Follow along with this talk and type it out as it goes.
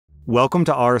Welcome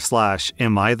to rSlash,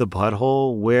 Am I the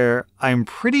Butthole, where I'm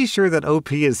pretty sure that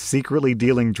OP is secretly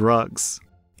dealing drugs.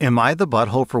 Am I the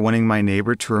butthole for wanting my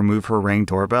neighbor to remove her Ring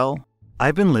doorbell?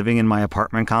 I've been living in my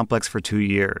apartment complex for 2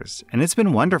 years, and it's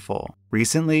been wonderful.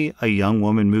 Recently, a young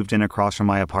woman moved in across from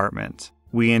my apartment.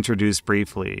 We introduced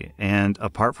briefly, and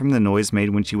apart from the noise made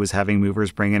when she was having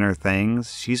movers bring in her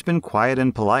things, she's been quiet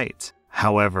and polite.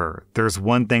 However, there's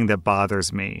one thing that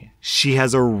bothers me. She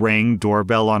has a Ring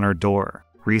doorbell on her door.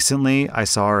 Recently, I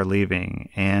saw her leaving,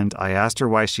 and I asked her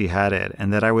why she had it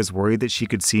and that I was worried that she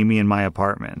could see me in my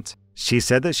apartment. She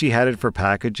said that she had it for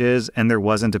packages and there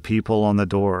wasn't a peephole on the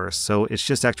door, so it's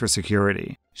just extra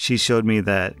security. She showed me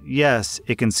that, yes,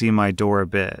 it can see my door a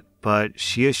bit, but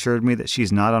she assured me that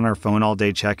she's not on her phone all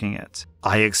day checking it.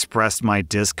 I expressed my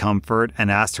discomfort and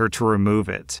asked her to remove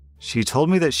it. She told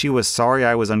me that she was sorry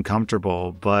I was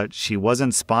uncomfortable, but she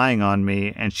wasn't spying on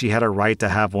me and she had a right to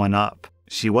have one up.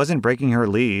 She wasn't breaking her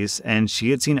lease, and she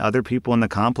had seen other people in the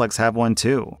complex have one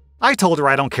too. I told her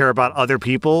I don't care about other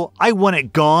people. I want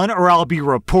it gone or I'll be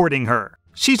reporting her.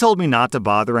 She told me not to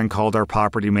bother and called our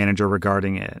property manager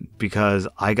regarding it, because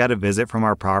I got a visit from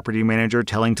our property manager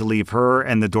telling to leave her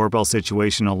and the doorbell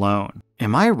situation alone.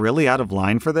 Am I really out of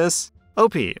line for this?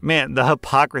 OP, man, the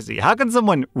hypocrisy. How can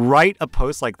someone write a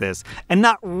post like this and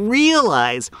not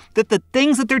realize that the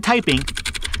things that they're typing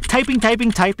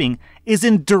is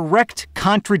in direct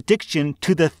contradiction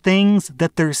to the things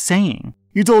that they're saying?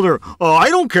 You told her, oh, I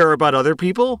don't care about other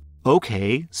people.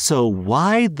 Okay, so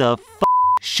why the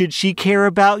should she care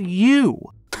about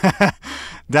you?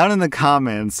 Down in the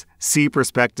comments, C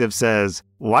Perspective says,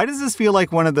 why does this feel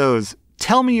like one of those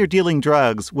tell me you're dealing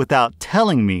drugs without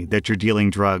telling me that you're dealing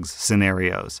drugs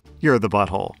scenarios? You're the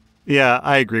butthole. Yeah,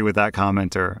 I agree with that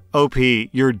commenter. OP,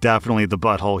 you're definitely the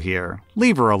butthole here.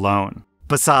 Leave her alone.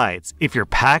 Besides, if your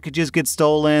packages get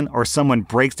stolen or someone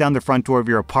breaks down the front door of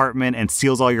your apartment and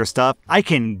steals all your stuff, I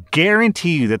can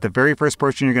guarantee you that the very first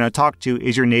person you're going to talk to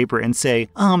is your neighbor and say,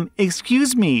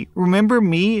 excuse me, remember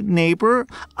me, neighbor?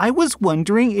 I was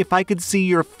wondering if I could see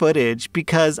your footage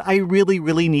because I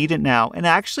really need it now. And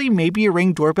actually, maybe a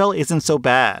Ring doorbell isn't so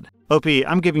bad. OP,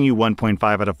 I'm giving you 1.5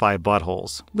 out of 5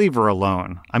 buttholes. Leave her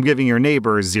alone. I'm giving your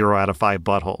neighbor 0 out of 5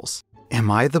 buttholes. Am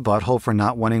I the butthole for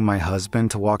not wanting my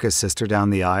husband to walk his sister down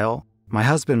the aisle? My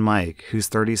husband Mike, who's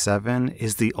 37,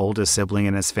 is the oldest sibling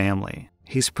in his family.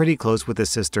 He's pretty close with his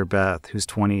sister Beth, who's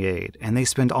 28, and they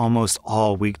spend almost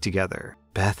all week together.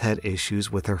 Beth had issues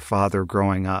with her father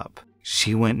growing up.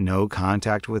 She went no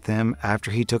contact with him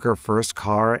after he took her first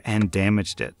car and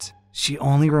damaged it. She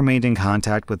only remained in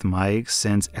contact with Mike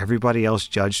since everybody else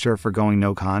judged her for going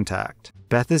no contact.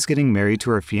 Beth is getting married to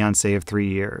her fiancé of 3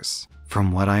 years.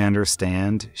 From what I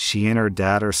understand, she and her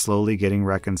dad are slowly getting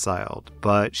reconciled,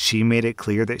 but she made it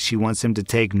clear that she wants him to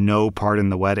take no part in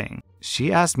the wedding. She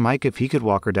asked Mike if he could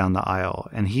walk her down the aisle,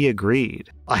 and he agreed.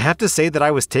 I have to say that I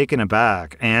was taken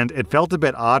aback, and it felt a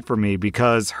bit odd for me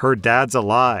because her dad's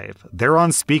alive. They're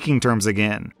on speaking terms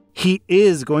again. He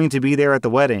is going to be there at the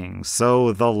wedding,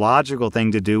 so the logical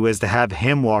thing to do is to have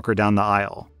him walk her down the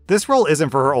aisle. This role isn't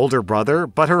for her older brother,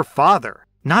 but her father.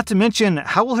 Not to mention,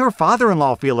 how will her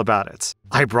father-in-law feel about it?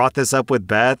 I brought this up with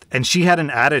Beth, and she had an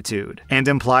attitude, and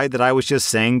implied that I was just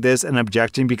saying this and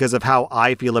objecting because of how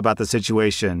I feel about the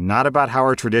situation, not about how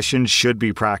our tradition should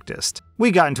be practiced. We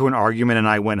got into an argument and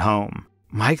I went home.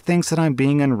 Mike thinks that I'm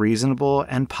being unreasonable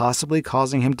and possibly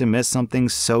causing him to miss something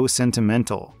so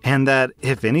sentimental, and that,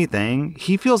 if anything,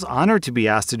 he feels honored to be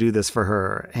asked to do this for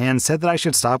her, and said that I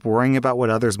should stop worrying about what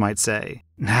others might say.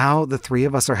 Now, the three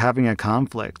of us are having a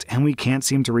conflict, and we can't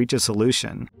seem to reach a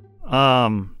solution.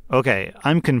 Okay,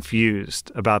 I'm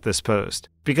confused about this post,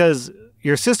 because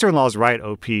your sister-in-law's right,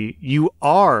 OP. You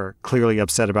are clearly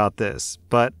upset about this,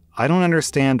 but I don't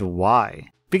understand why.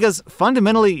 Because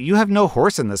fundamentally, you have no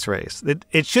horse in this race.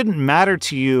 It shouldn't matter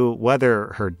to you whether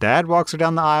her dad walks her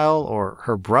down the aisle or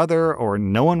her brother or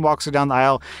no one walks her down the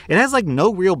aisle. It has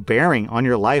no real bearing on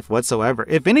your life whatsoever.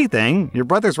 If anything, your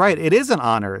brother's right. It is an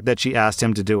honor that she asked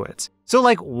him to do it. So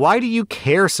why do you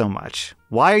care so much?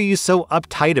 Why are you so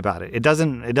uptight about it? It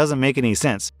doesn't make any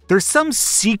sense. There's some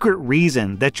secret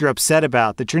reason that you're upset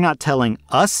about that you're not telling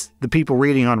us, the people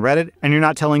reading on Reddit, and you're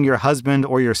not telling your husband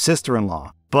or your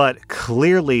sister-in-law. But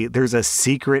clearly, there's a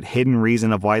secret hidden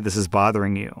reason of why this is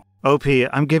bothering you. OP,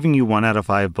 I'm giving you 1 out of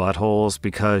 5 buttholes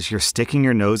because you're sticking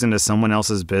your nose into someone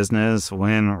else's business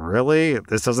when, really,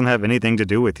 this doesn't have anything to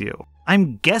do with you.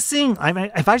 I'm guessing,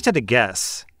 if I just had to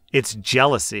guess, it's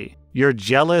jealousy. You're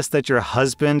jealous that your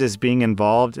husband is being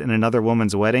involved in another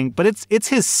woman's wedding, but it's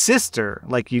his sister.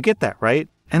 You get that, right?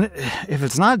 And if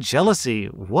it's not jealousy,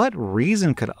 what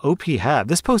reason could OP have?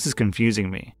 This post is confusing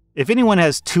me. If anyone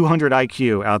has 200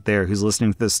 IQ out there who's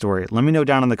listening to this story, let me know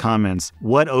down in the comments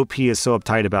what OP is so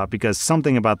uptight about, because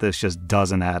something about this just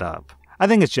doesn't add up. I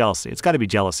think it's jealousy. It's got to be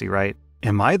jealousy, right?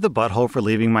 Am I the butthole for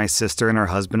leaving my sister and her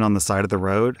husband on the side of the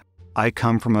road? I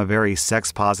come from a very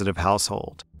sex-positive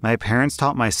household. My parents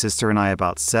taught my sister and I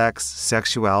about sex,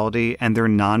 sexuality, and their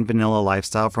non-vanilla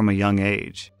lifestyle from a young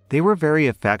age. They were very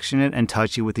affectionate and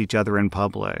touchy with each other in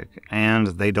public, and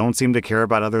they don't seem to care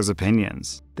about others'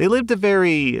 opinions. They lived a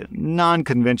very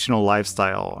non-conventional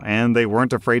lifestyle, and they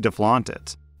weren't afraid to flaunt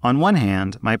it. On one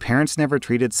hand, my parents never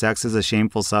treated sex as a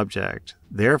shameful subject.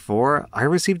 Therefore, I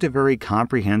received a very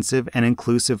comprehensive and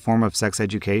inclusive form of sex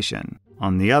education.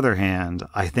 On the other hand,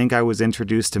 I think I was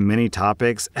introduced to many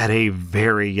topics at a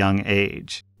very young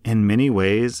age. In many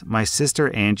ways, my sister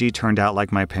Angie turned out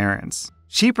like my parents.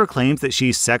 She proclaims that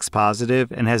she's sex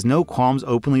positive and has no qualms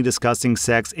openly discussing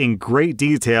sex in great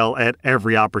detail at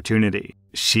every opportunity.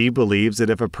 She believes that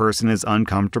if a person is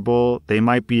uncomfortable, they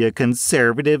might be a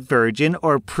conservative virgin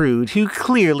or prude who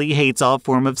clearly hates all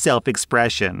form of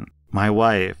self-expression. My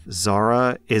wife,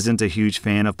 Zara, isn't a huge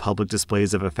fan of public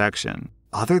displays of affection.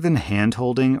 Other than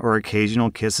hand-holding or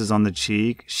occasional kisses on the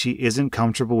cheek, she isn't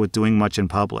comfortable with doing much in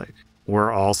public.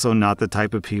 We're also not the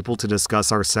type of people to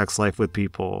discuss our sex life with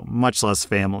people, much less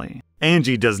family.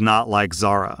 Angie does not like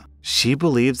Zara. She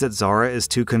believes that Zara is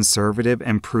too conservative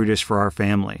and prudish for our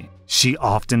family. She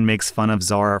often makes fun of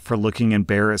Zara for looking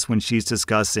embarrassed when she's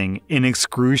discussing in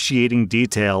excruciating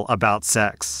detail about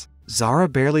sex. Zara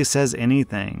barely says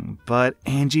anything, but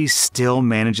Angie still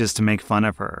manages to make fun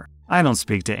of her. I don't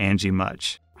speak to Angie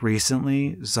much.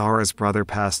 Recently, Zara's brother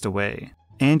passed away.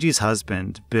 Angie's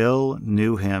husband, Bill,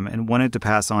 knew him and wanted to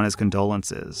pass on his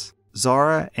condolences.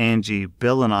 Zara, Angie,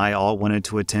 Bill, and I all wanted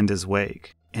to attend his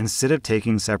wake. Instead of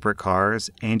taking separate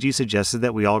cars, Angie suggested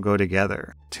that we all go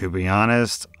together. To be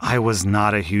honest, I was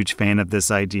not a huge fan of this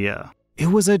idea. It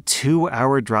was a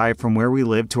 2-hour drive from where we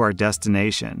lived to our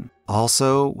destination.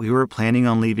 Also, we were planning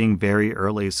on leaving very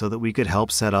early so that we could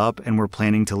help set up, and were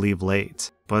planning to leave late.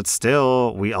 But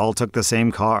still, we all took the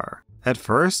same car. At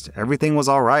first, everything was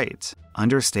all right.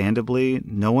 Understandably,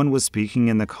 no one was speaking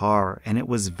in the car, and it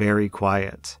was very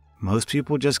quiet. Most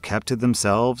people just kept to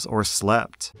themselves or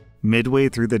slept. Midway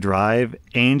through the drive,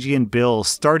 Angie and Bill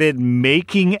started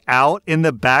making out in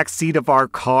the backseat of our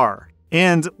car.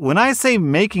 And when I say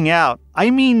making out, I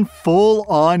mean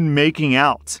full-on making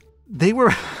out. They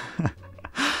were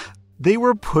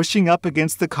pushing up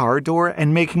against the car door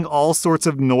and making all sorts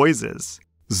of noises.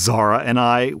 Zara and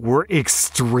I were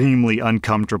extremely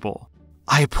uncomfortable.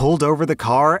 I pulled over the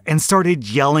car and started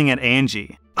yelling at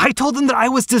Angie. I told them that I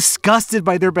was disgusted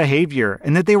by their behavior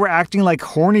and that they were acting like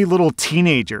horny little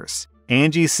teenagers.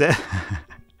 Angie said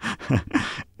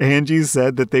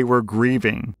that they were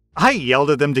grieving. I yelled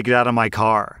at them to get out of my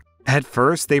car. At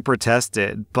first, they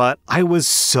protested, but I was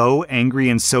so angry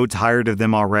and so tired of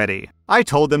them already. I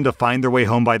told them to find their way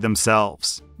home by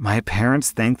themselves. My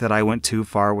parents think that I went too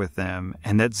far with them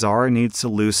and that Zara needs to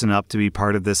loosen up to be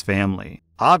part of this family.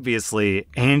 Obviously,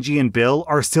 Angie and Bill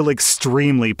are still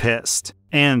extremely pissed.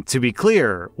 And to be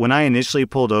clear, when I initially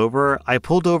pulled over, I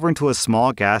pulled over into a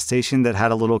small gas station that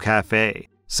had a little cafe.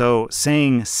 So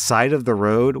saying side of the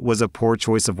road was a poor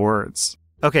choice of words.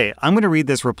 Okay, I'm going to read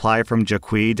this reply from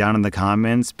Jaqui down in the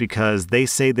comments because they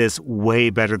say this way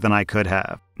better than I could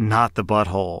have. Not the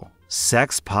butthole.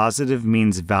 Sex positive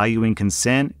means valuing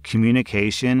consent,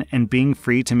 communication, and being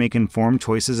free to make informed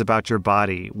choices about your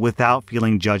body without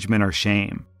feeling judgment or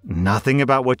shame. Nothing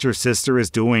about what your sister is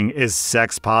doing is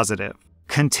sex positive.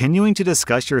 Continuing to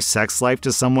discuss your sex life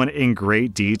to someone in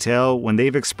great detail when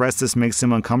they've expressed this makes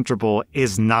them uncomfortable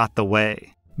is not the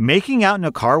way. Making out in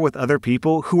a car with other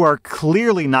people who are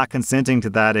clearly not consenting to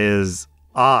that is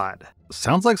odd.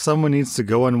 Sounds like someone needs to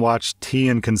go and watch Tea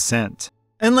and Consent.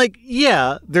 And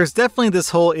yeah, there's definitely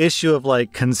this whole issue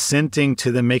of consenting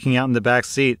to them making out in the back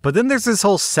seat. But then there's this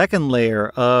whole second layer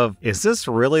of, is this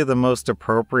really the most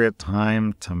appropriate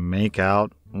time to make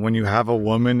out when you have a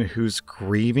woman who's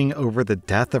grieving over the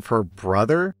death of her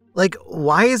brother?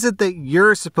 Why is it that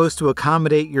you're supposed to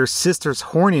accommodate your sister's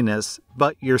horniness,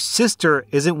 but your sister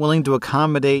isn't willing to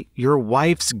accommodate your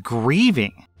wife's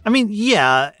grieving? I mean,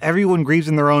 yeah, everyone grieves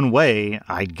in their own way,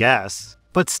 I guess.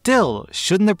 But still,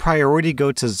 shouldn't the priority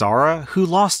go to Zara, who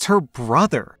lost her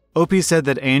brother? Opie said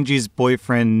that Angie's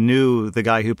boyfriend knew the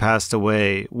guy who passed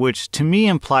away, which to me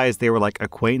implies they were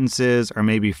acquaintances or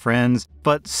maybe friends.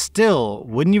 But still,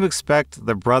 wouldn't you expect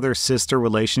the brother-sister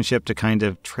relationship to kind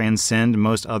of transcend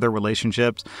most other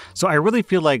relationships? So I really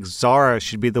feel like Zara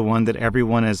should be the one that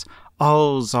everyone is,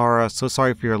 oh, Zara, so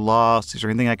sorry for your loss. Is there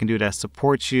anything I can do to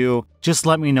support you? Just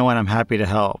let me know and I'm happy to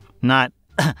help. Not,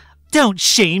 Don't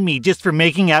shame me just for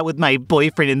making out with my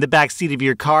boyfriend in the backseat of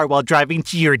your car while driving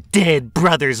to your dead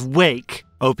brother's wake.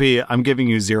 OP, I'm giving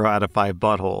you 0 out of 5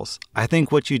 buttholes. I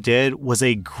think what you did was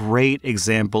a great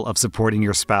example of supporting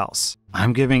your spouse.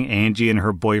 I'm giving Angie and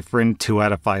her boyfriend 2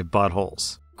 out of 5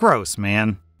 buttholes. Gross,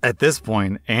 man. At this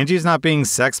point, Angie's not being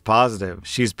sex positive.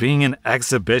 She's being an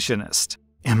exhibitionist.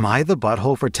 Am I the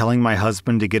butthole for telling my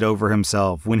husband to get over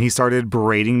himself when he started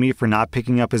berating me for not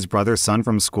picking up his brother's son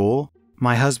from school?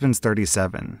 My husband's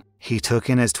 37. He took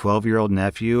in his 12-year-old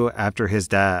nephew after his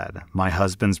dad, my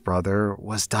husband's brother,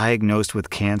 was diagnosed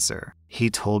with cancer. He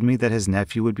told me that his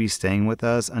nephew would be staying with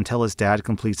us until his dad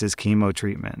completes his chemo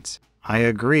treatment. I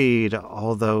agreed,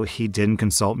 although he didn't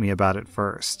consult me about it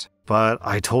first. But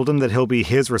I told him that he'll be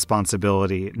his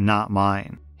responsibility, not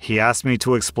mine. He asked me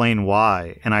to explain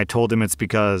why, and I told him it's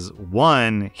because,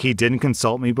 1, he didn't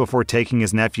consult me before taking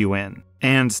his nephew in,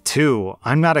 and 2,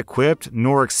 I'm not equipped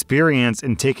nor experienced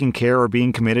in taking care or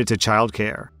being committed to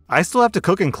childcare. I still have to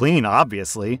cook and clean,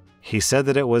 obviously. He said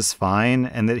that it was fine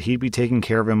and that he'd be taking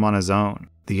care of him on his own.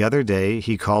 The other day,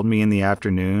 he called me in the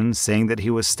afternoon saying that he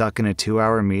was stuck in a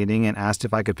 2-hour meeting and asked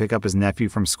if I could pick up his nephew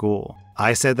from school.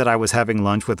 I said that I was having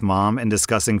lunch with mom and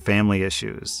discussing family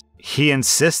issues. He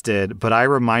insisted, but I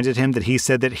reminded him that he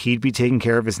said that he'd be taking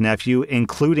care of his nephew,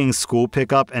 including school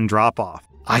pickup and drop-off.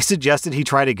 I suggested he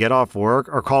try to get off work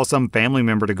or call some family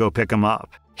member to go pick him up.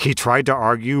 He tried to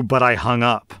argue, but I hung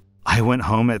up. I went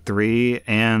home at 3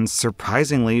 and,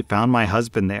 surprisingly, found my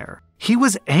husband there. He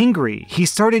was angry. He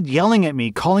started yelling at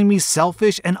me, calling me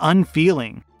selfish and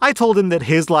unfeeling. I told him that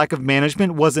his lack of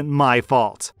management wasn't my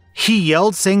fault. He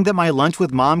yelled saying that my lunch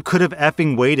with mom could have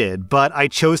effing waited, but I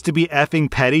chose to be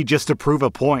effing petty just to prove a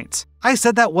point. I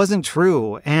said that wasn't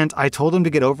true, and I told him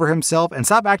to get over himself and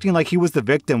stop acting like he was the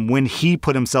victim when he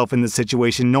put himself in the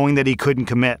situation knowing that he couldn't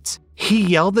commit. He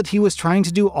yelled that he was trying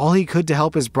to do all he could to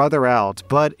help his brother out,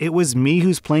 but it was me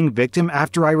who's playing victim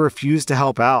after I refused to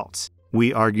help out.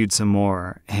 We argued some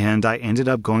more, and I ended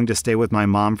up going to stay with my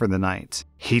mom for the night.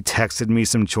 He texted me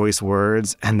some choice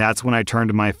words, and that's when I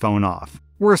turned my phone off.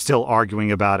 We're still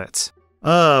arguing about it.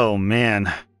 Oh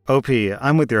man. OP,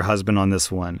 I'm with your husband on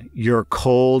this one. You're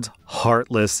cold,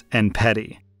 heartless, and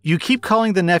petty. You keep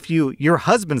calling the nephew your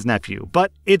husband's nephew,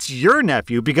 but it's your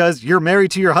nephew because you're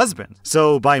married to your husband.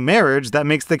 So by marriage, that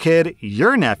makes the kid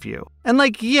your nephew. And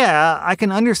yeah, I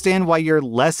can understand why you're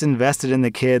less invested in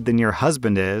the kid than your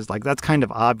husband is. That's kind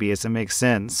of obvious, it makes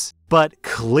sense. But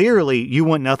clearly, you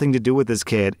want nothing to do with this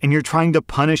kid, and you're trying to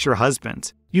punish your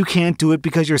husband. You can't do it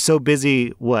because you're so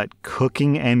busy,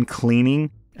 cooking and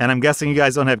cleaning? And I'm guessing you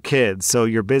guys don't have kids, so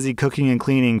you're busy cooking and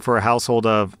cleaning for a household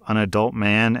of an adult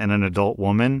man and an adult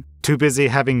woman? Too busy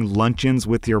having luncheons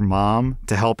with your mom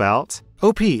to help out?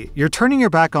 OP, you're turning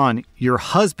your back on your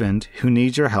husband, who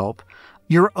needs your help,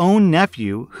 your own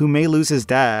nephew, who may lose his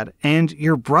dad, and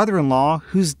your brother-in-law,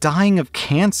 who's dying of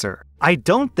cancer. I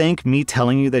don't think me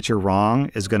telling you that you're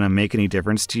wrong is going to make any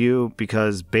difference to you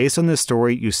because based on this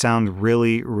story, you sound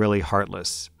really, really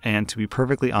heartless. And to be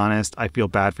perfectly honest, I feel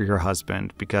bad for your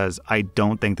husband because I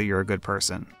don't think that you're a good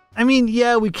person. I mean,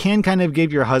 yeah, we can kind of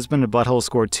give your husband a butthole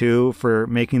score 2 for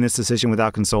making this decision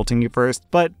without consulting you first,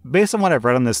 but based on what I've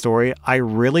read on this story, I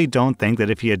really don't think that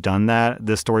if he had done that,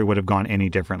 this story would have gone any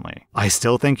differently. I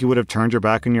still think you would have turned your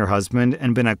back on your husband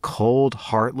and been a cold,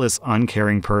 heartless,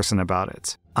 uncaring person about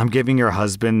it. I'm giving your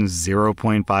husband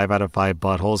 0.5 out of 5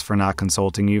 buttholes for not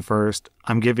consulting you first.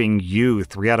 I'm giving you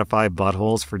 3 out of 5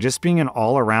 buttholes for just being an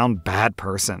all-around bad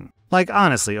person.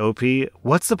 Honestly, OP,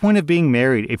 what's the point of being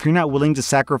married if you're not willing to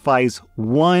sacrifice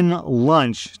one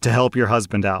lunch to help your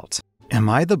husband out? Am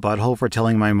I the butthole for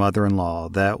telling my mother-in-law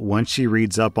that once she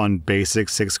reads up on basic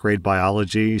 6th grade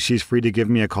biology, she's free to give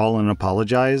me a call and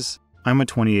apologize? I'm a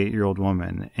 28-year-old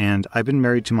woman, and I've been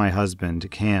married to my husband,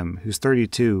 Cam, who's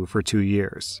 32, for 2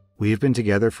 years. We've been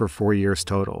together for 4 years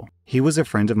total. He was a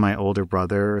friend of my older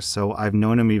brother, so I've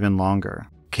known him even longer.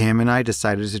 Cam and I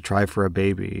decided to try for a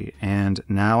baby, and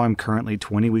now I'm currently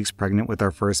 20 weeks pregnant with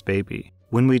our first baby.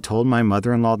 When we told my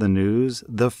mother-in-law the news,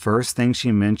 the first thing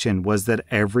she mentioned was that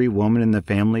every woman in the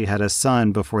family had a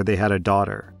son before they had a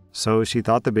daughter, so she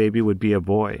thought the baby would be a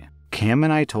boy. Cam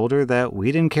and I told her that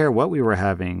we didn't care what we were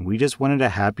having, we just wanted a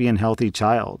happy and healthy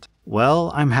child.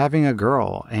 Well, I'm having a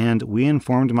girl, and we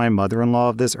informed my mother-in-law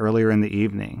of this earlier in the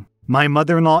evening. My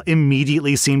mother-in-law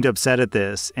immediately seemed upset at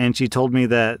this, and she told me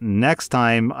that next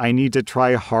time I need to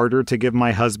try harder to give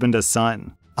my husband a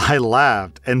son. I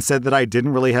laughed and said that I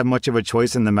didn't really have much of a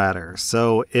choice in the matter,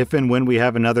 so if and when we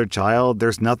have another child,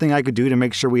 there's nothing I could do to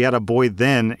make sure we had a boy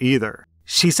then either.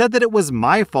 She said that it was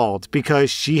my fault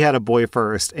because she had a boy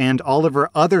first, and all of her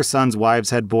other sons'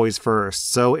 wives had boys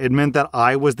first, so it meant that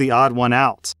I was the odd one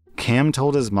out. Cam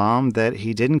told his mom that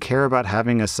he didn't care about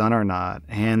having a son or not,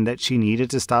 and that she needed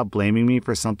to stop blaming me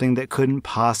for something that couldn't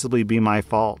possibly be my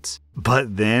fault.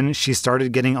 But then she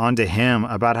started getting onto him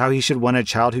about how he should want a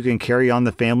child who can carry on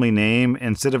the family name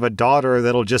instead of a daughter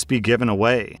that'll just be given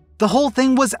away. The whole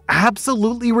thing was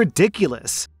absolutely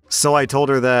ridiculous. So I told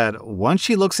her that once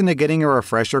she looks into getting a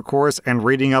refresher course and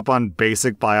reading up on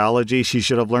basic biology she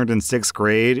should have learned in 6th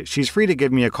grade, she's free to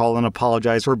give me a call and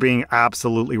apologize for being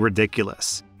absolutely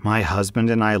ridiculous. My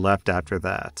husband and I left after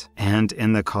that, and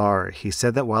in the car, he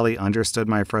said that while he understood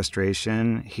my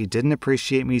frustration, he didn't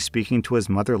appreciate me speaking to his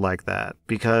mother like that,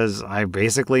 because I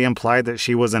basically implied that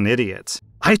she was an idiot.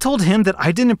 I told him that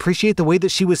I didn't appreciate the way that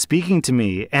she was speaking to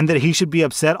me, and that he should be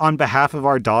upset on behalf of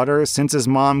our daughter since his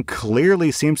mom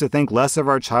clearly seems to think less of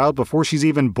our child before she's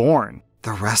even born.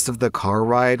 The rest of the car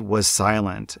ride was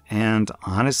silent, and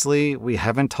honestly, we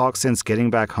haven't talked since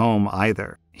getting back home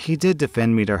either. He did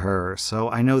defend me to her, so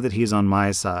I know that he's on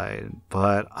my side,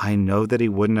 but I know that he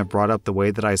wouldn't have brought up the way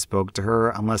that I spoke to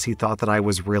her unless he thought that I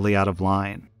was really out of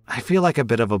line. I feel like a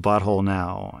bit of a butthole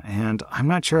now, and I'm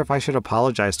not sure if I should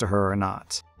apologize to her or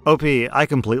not. OP, I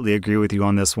completely agree with you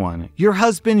on this one. Your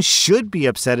husband should be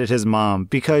upset at his mom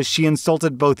because she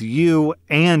insulted both you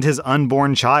and his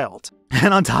unborn child.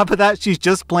 And on top of that, she's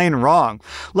just plain wrong.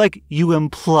 Like, you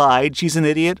implied she's an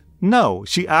idiot? No,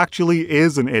 she actually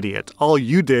is an idiot. All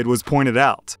you did was point it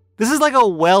out. This is like a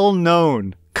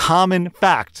well-known, common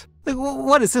fact. Like,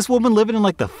 what is this woman living in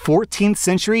like the 14th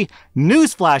century?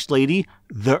 Newsflash, lady.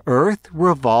 The earth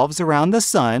revolves around the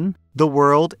sun, the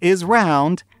world is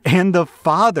round, and the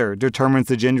father determines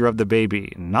the gender of the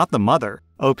baby, not the mother.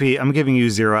 OP, I'm giving you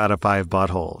 0 out of 5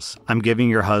 buttholes. I'm giving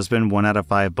your husband 1 out of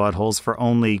 5 buttholes for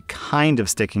only kind of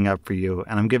sticking up for you,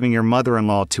 and I'm giving your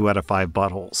mother-in-law 2 out of 5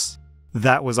 buttholes.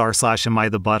 That was rSlash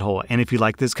Butthole, and if you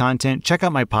like this content, check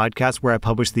out my podcast where I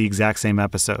publish the exact same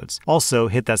episodes. Also,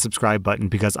 hit that subscribe button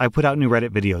because I put out new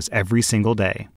Reddit videos every single day.